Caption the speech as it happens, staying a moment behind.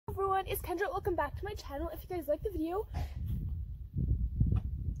everyone, it's Kendra. Welcome back to my channel. If you guys like the video,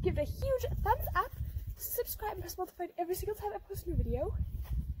 give it a huge thumbs up, subscribe, and press notified every single time I post a new video.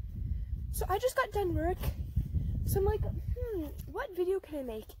 So I just got done work, so I'm like, what video can I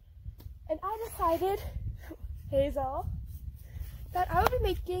make? And I decided, Hazel, that I will be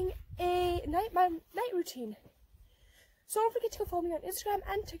making my night routine. So don't forget to go follow me on Instagram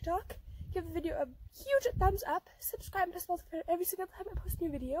and TikTok. Give the video a huge thumbs up, subscribe, and press notification every single time I post a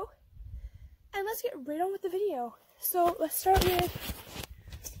new video. And let's get right on with the video. So let's start with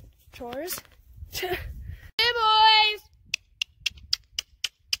chores. Hey boys!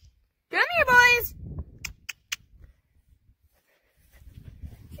 Come here, boys!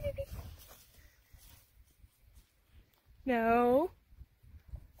 No.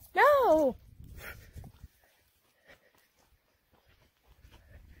 No!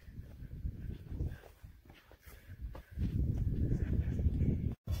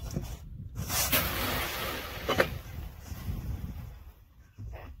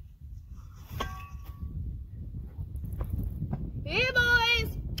 Hey boys!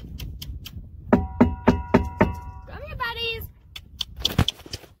 Come here, buddies!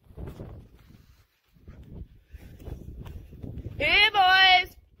 Hey boys!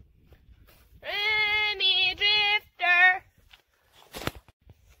 Remy Drifter!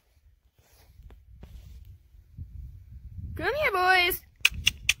 Come here, boys!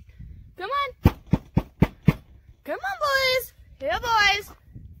 Come on! Come on, boys! Hey boys!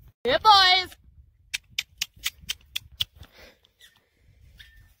 Hey boys!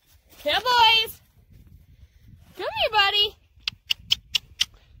 Hey boys! Come here, buddy!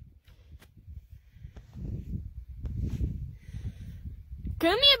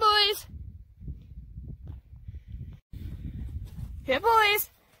 Come here, boys! Hey boys!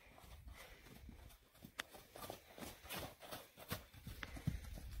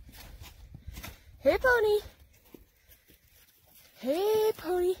 Hey pony! Hey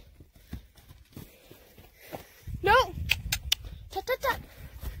pony! No! Tut tut tut!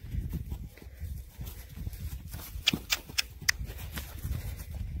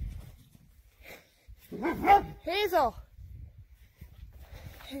 Hazel!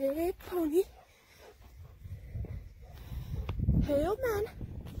 Hey, pony. Hey, old man.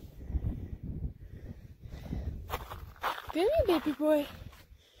 Come here, baby boy.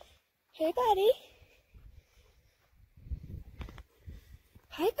 Hey, buddy.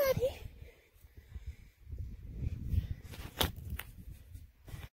 Hi, buddy.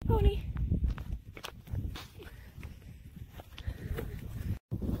 Pony.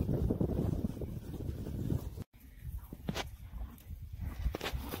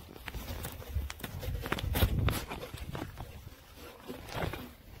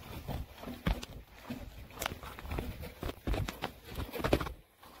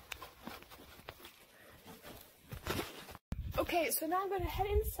 Okay, so now I'm going to head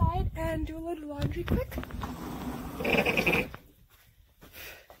inside and do a load of laundry quick. Hey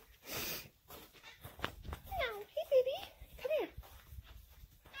baby, come here.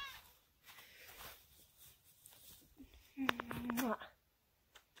 Mwah.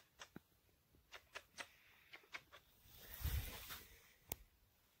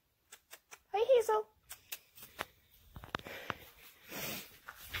 Hi Hazel.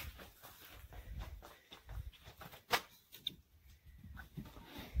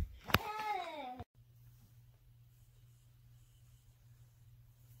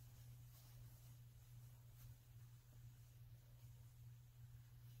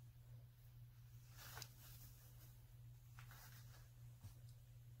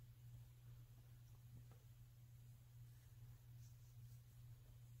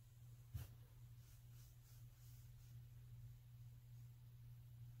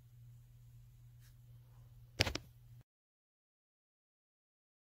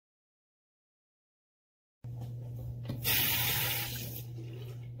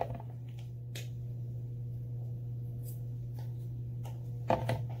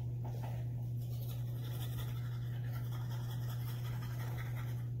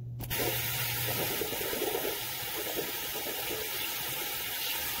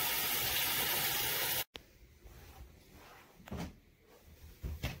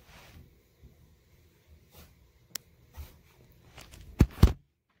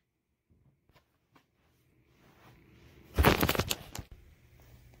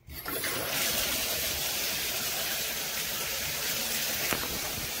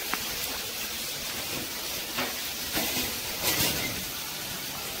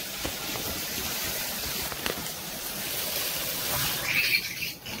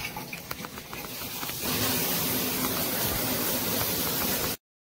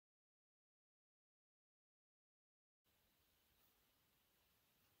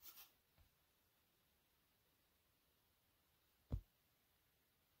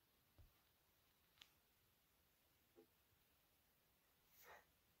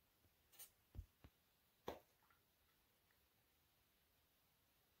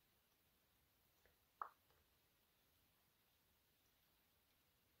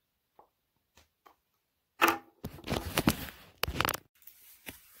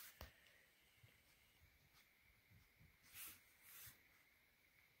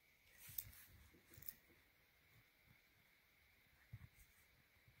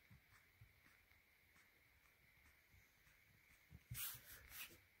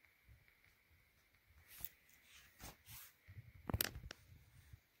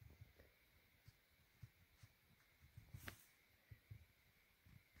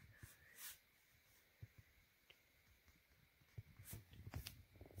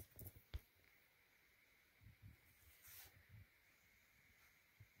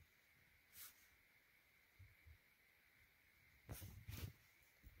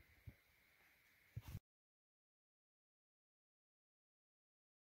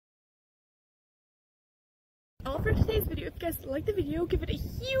 for today's video. If you guys like the video, give it a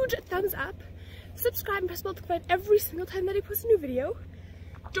huge thumbs up. Subscribe and press the bell to notified every single time that I post a new video.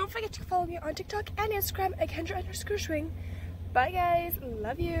 Don't forget to follow me on TikTok and Instagram at Kendra_Schwing. Bye guys,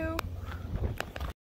 love you.